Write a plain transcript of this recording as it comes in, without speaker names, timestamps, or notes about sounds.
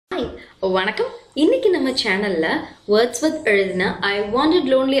வணக்கம். இன்னைக்கு நம்ம சேனல்ல வேர்ட்ஸ்வர்த் எழுதின I wanted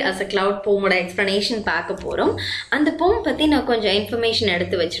lonely as a cloud போமோட explanation பார்க்க போறோம். அந்த போம் பத்தி நான் கொஞ்சம் இன்ஃபர்மேஷன்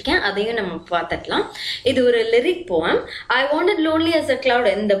எடுத்து வச்சிருக்கேன். அதையும் நம்ம பார்த்துடலாம். இது ஒரு லிரிக் போம். I wanted lonely as a cloud.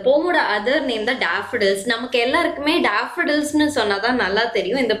 இந்த போமோட அதர் நேம் தான் Daffodils. நமக்கு எல்லாருக்குமே Daffodilsனு சொன்னாதான் நல்லா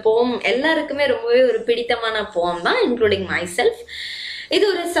தெரியும். இந்த போம் எல்லாருக்குமே ரொம்பவே ஒரு பிடித்தமான போம் தான், இன்க்ளூடிங் மை செல்ஃப். இது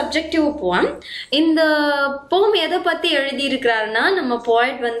ஒரு சப்ஜெக்டிவ் போம். இந்த போம் எதை பத்தி எழுதி இருக்கிறாருன்னா, நம்ம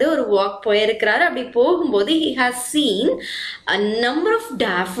போய்ட் வந்து ஒரு வாக் போயிருக்கிறாரு. அப்படி போகும்போது he has seen a number of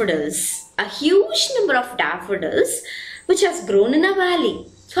daffodils, a huge number of daffodils which has grown in a valley.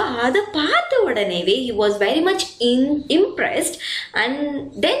 So அதை பார்த்த உடனேவே he was very much impressed, and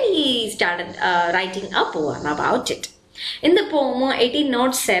then he started writing a poem about it. இந்த போமும்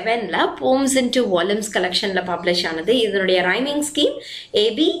 1807ல Poems into Volumes collectionல publish ஆனது. இதனுடைய rhyming scheme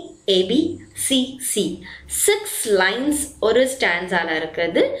AB AB C C. 6 lines ஒரு ஸ்டான்ஸால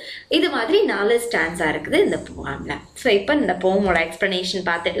இருக்குது. இது மாதிரி 4 ஸ்டான்ஸா இருக்குது இந்த போம்ல. ஸோ இப்போ இந்த போமோட எக்ஸ்பிளனேஷன்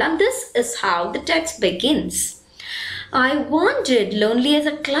பார்த்துடலாம். This is how the text begins. I wandered lonely as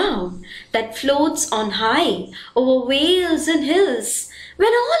a cloud that floats on high over vales and hills,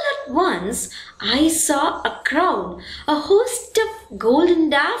 when all at once I saw a crowd, a host of golden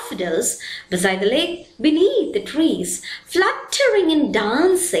daffodils beside the lake, beneath the trees, fluttering and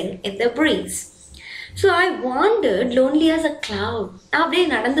dancing in the breeze. So I wandered lonely as a cloud. அப்படியே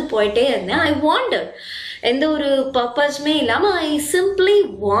நடந்து போயிட்டே இருந்தேன். I wandered. எந்த ஒரு பர்பஸ்மே இல்லாம I simply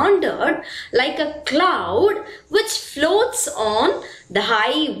wandered like a cloud which floats on the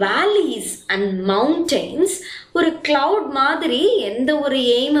high valleys and mountains. ஒரு cloud மாதிரி எந்த ஒரு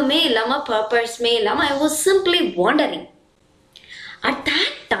எய்முமே இல்லாம பர்பஸ்மே இல்லாம I was simply wandering. At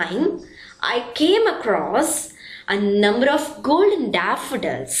that time I came across a number of golden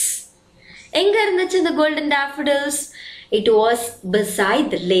daffodils. எங்க இருந்துச்சு இந்த golden daffodils? It was beside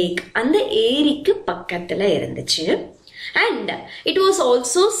the lake. அந்த ஏரிக்கு பக்கத்துல இருந்துச்சு. And it was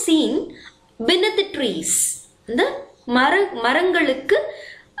also seen beneath the trees. அந்த மரங்களுக்கு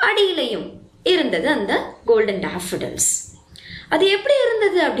அடியிலையும் இருந்தது அந்த golden daffodils. அது எப்படி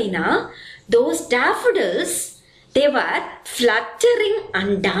இருந்தது அப்படின்னா, those daffodils, they were fluttering and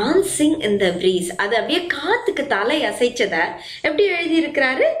dancing in the breeze. அது அப்படியே காத்துக்கு தலை அசைச்சத எப்படி எழுதி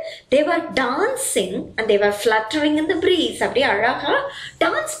இருக்கிறாரு? They were dancing and they were fluttering in the breeze. அப்படியே அழகா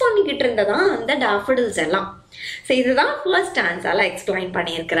டான்ஸ் பண்ணிக்கிட்டு இருந்ததான் அந்த daffodils எல்லாம். ஸோ இதுதான் ஃபர்ஸ்ட் ஸ்டான்ஸால எக்ஸ்பிளைன்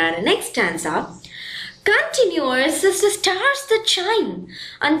பண்ணியிருக்கிறாரு. Next stanza, continuous as the stars that shine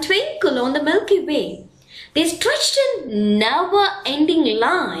and twinkle on the Milky Way. They stretched in never-ending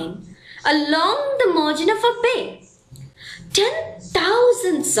line along the margin of a bay.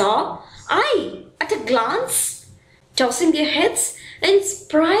 10,000 saw I at a glance, tossing their heads in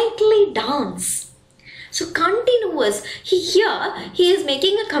sprightly dance. So continuous. Here he is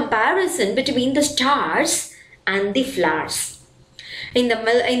making a comparison between the stars and the flowers.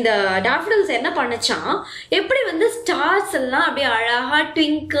 இந்த daffodils என்ன பண்ணுச்சான், எப்படி வந்து stars எல்லாம் அப்படியே அழகா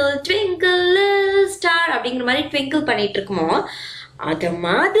twinkle twinkle star அப்படிங்கிற மாதிரி twinkle பண்ணிட்டு இருக்குமோ, அது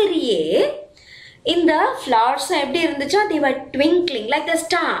மாதிரியே இந்த flowers எப்படி இருந்துச்சா, they were twinkling like the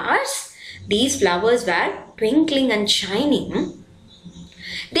stars. These flowers were twinkling and shining.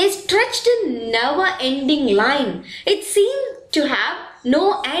 They stretched in never-ending line. It seemed to have no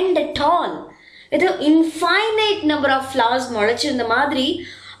end at all. இது infinite number of flowers முளைச்சிருந்த மாதிரி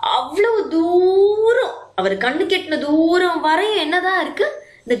அவ்வளவு தூரம், அவர் கண்ணு கெட்டின தூரம் வரையும் என்னதான் இருக்கு?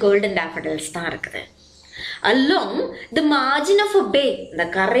 இந்த golden daffodils தான் இருக்குது. Along the margin of a bay, இந்த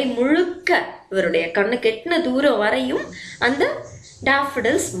கரை முழுக்க இவருடைய கண்ணு கெட்டின தூரம் வரையும் அந்த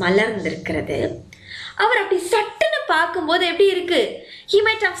daffodils மலர்ந்திருக்கிறது. அவர் அப்படி சட்டுன்னு பார்க்கும்போது எப்படி இருக்கு? He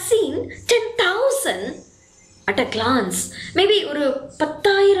might have seen 10,000 at a glance. Maybe ஒரு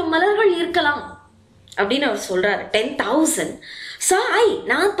 10,000 மலர்கள் இருக்கலாம் அப்படின்னு அவர் சொல்றாரு. 10,000 saw I,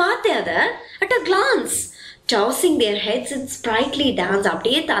 நான் பார்த்தேன் அதை at a glance, tossing their heads in sprightly dance.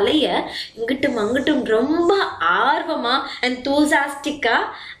 அப்படியே தலைய இங்கிட்டும் அங்கிட்டும் ரொம்ப ஆர்வமா enthusiastic-ஆ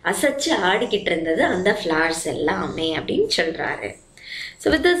அசைச்சு ஆடிக்கிட்டு இருந்தது அந்த flowers எல்லாமே அப்படின்னு சொல்றாரு. So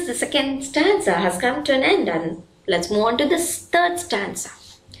with this, the second stanza has come to an end, and let's move on to the third stanza.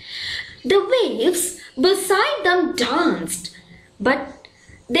 The waves beside them danced, but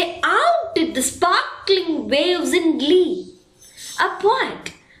they outdid the sparkling waves in glee. A poet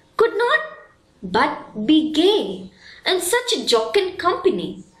could not but be gay in such a jocund company.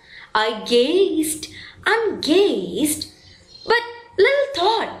 I gazed and gazed, but little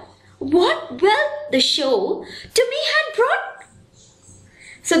thought what wealth the show to me had brought.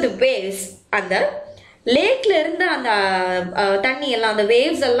 So the waves, அந்த லேக்ல இருந்த அந்த தண்ணி எல்லாம், அந்த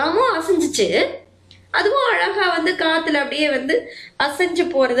waves எல்லாமும் அசைஞ்சிச்சு. அதுவும் அழகா வந்து காத்துல அப்படியே வந்து அசைஞ்சு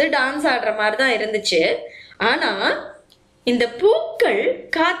போறது, டான்ஸ் ஆடுற மாதிரி தான் இருந்துச்சு. ஆனா இந்த பூக்கள்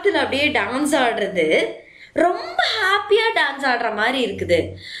காத்துல அப்படியே டான்ஸ் ஆடுறது ரொம்ப ஹாப்பியா டான்ஸ் ஆடுற மாதிரி இருக்குது.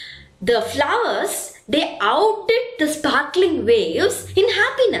 The flowers, they outdid the sparkling waves in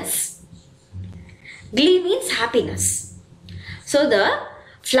happiness. Glee means happiness. So the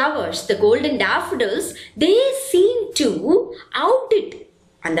flowers, the golden daffodils, they seem to outdid.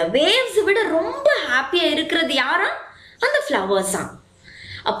 அந்த waves விட ரொம்ப ஹாப்பியா இருக்கிறது யாரா? அந்த flowers தான்.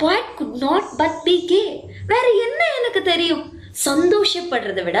 A poet could not but be gay. வேற என்ன எனக்கு தெரியும்?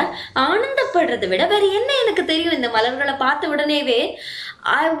 சந்தோஷப்படுறதை விட, ஆனந்தப்படுறதை விட வேற என்ன எனக்கு தெரியும்? இந்த மலர்களை பார்த்த உடனேவே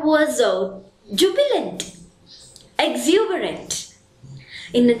I was jubilant, exuberant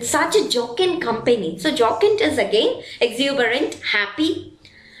in such a jocund company. So jocund is again exuberant, happy.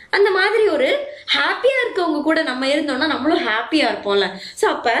 அந்த மாதிரி ஒரு ஹாப்பியா இருக்கவங்க கூட நம்ம இருந்தோம்னா நம்மளும் ஹாப்பியா இருப்போம்ல. ஸோ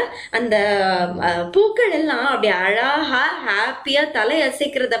அப்ப அந்த பூக்கள் எல்லாம் அப்படி அழகா ஹாப்பியா தலை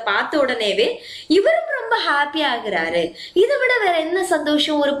அசைக்கிறத பார்த்த உடனேவே இவரும் ரொம்ப ஹாப்பியா ஆகுறாரு. இதை விட வேற என்ன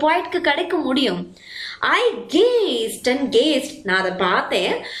சந்தோஷம் ஒரு போய்ட்க்கு கிடைக்க முடியும்? I gazed and gazed. நான் அதை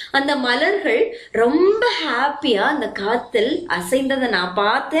பார்த்தேன். அந்த மலர்கள் ரொம்ப ஹாப்பியா அந்த காத்தில் அசைந்ததை நான்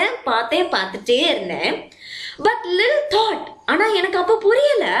பார்த்துட்டே இருந்தேன். பட் லிட்டில் தாட், ஆனா எனக்கு அப்ப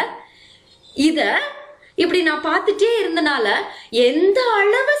புரியல, இத இப்படி நான் பார்த்துட்டே இருந்தனால எந்த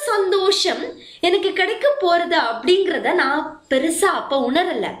அளவு சந்தோஷம் எனக்கு கிடைக்க போறது அப்படிங்கிறத நான் பெருசா அப்ப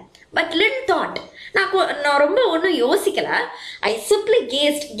உணரல. பட் லிட்டில் தாட், நான் ரொம்ப ஒன்றும் யோசிக்கல. ஐ சிம்பிளி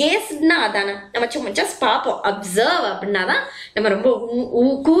கேஸ்ட்னா அதானே, நம்ம சும்மா ஜஸ்ட் பார்ப்போம். அப்சர்வ் அப்படின்னா தான் நம்ம ரொம்ப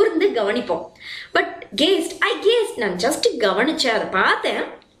கூர்ந்து கவனிப்போம். பட் ஐ கேஸ்ட், நான் ஜஸ்ட் கவனிச்சேன், அதை பார்த்தேன்.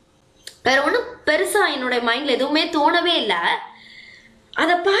 வேற ஒன்றும் பெருசா என்னோட மைண்ட்ல எதுவுமே தோணவே இல்லை.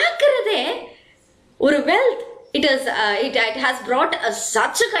 அதை பார்க்கறதே ஒரு wealth. It has brought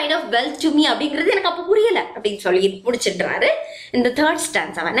such a kind of wealth to me அப்படிங்கிறது எனக்கு அப்போ புரியல அப்படின்னு சொல்லி முடிச்சிடுறாரு இந்த தேர்ட்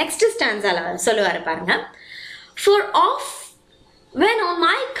ஸ்டான்ஸா. நெக்ஸ்ட் ஸ்டான்ஸால சொல்லுவாரு பாருங்க. For off when on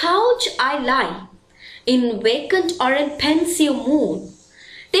my couch I lie in vacant or in pensive mood,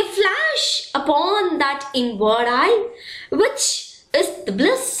 they flash upon that inward eye which is the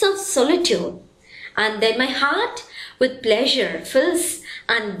bliss of solitude, and then my heart with pleasure fills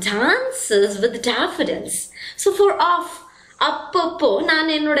and dances with daffodils. So for off, அப்பப்போ நான்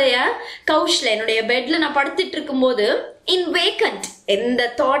என்னுடைய கவுச்ல, என்னுடைய பெட்ல நான் படுத்துட்டு இருக்கும்போது, இன் vacant, எந்த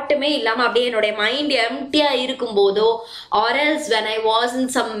தாட்டுமே இல்லாம அப்படியே என்னுடைய மைண்ட் எம்டியா இருக்கும் போதோ, or else when I was in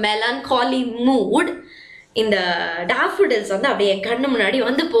some melancholy mood, இந்த டாஃபோடில்ஸ் வந்து அப்படியே என் கண்ணு முன்னாடி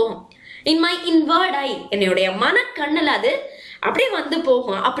வந்து போகும். இன் மை இன்வர்ட் ஐ, என்னுடைய மனக்கண்ணுல அது அப்படியே வந்து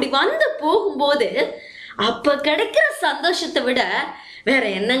போகும். அப்படி வந்து போகும்போது அப்ப கிடைக்கிற சந்தோஷத்தை விட வேற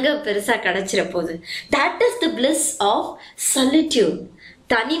என்னங்க பெருசா கிடைச்சிட போகுது? That is the bliss of solitude.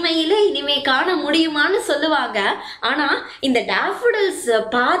 தனிமையிலே இனிமே காண முடியுமான்னு சொல்லுவாங்க. ஆனா இந்த டாஃபோடில்ஸ்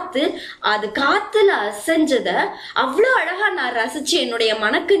பார்த்து அது காத்துல அசைஞ்சத அவ்வளோ அழகா நான் ரசிச்சு என்னுடைய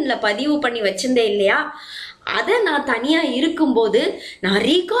மனக்கண்ணுல பதிவு பண்ணி வச்சிருந்தேன் இல்லையா? அதை நான் தனியா இருக்கும்போது நான்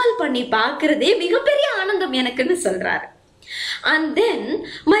ரீகால் பண்ணி பார்க்கறதே மிகப்பெரிய ஆனந்தம் எனக்குன்னு சொல்றாரு. And then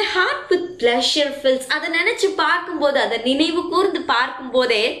my heart with pleasure fills. அதை நினைச்சு பார்க்கும்போது, அதை நினைவு கூர்ந்து பார்க்கும்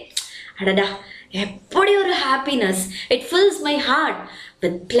போதே, அடடா எப்படி ஒரு happiness. It fills my heart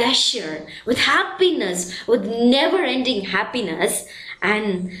with pleasure, with happiness, with never ending happiness. And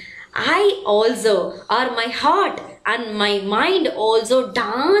I also, or my heart and my mind also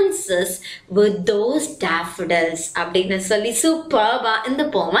dances with those daffodils அப்படின்னு சொல்லி சூப்பர்பா இந்த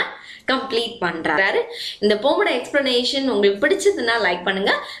போமை கம்ப்ளீட் பண்றாரு. இந்த போமோட எக்ஸ்பிளனேஷன் உங்களுக்கு பிடிச்சதுன்னா லைக்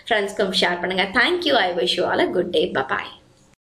பண்ணுங்க, ஃப்ரெண்ட்ஸ்க்கும் ஷேர் பண்ணுங்க. Thank you. I wish you all a good day. By.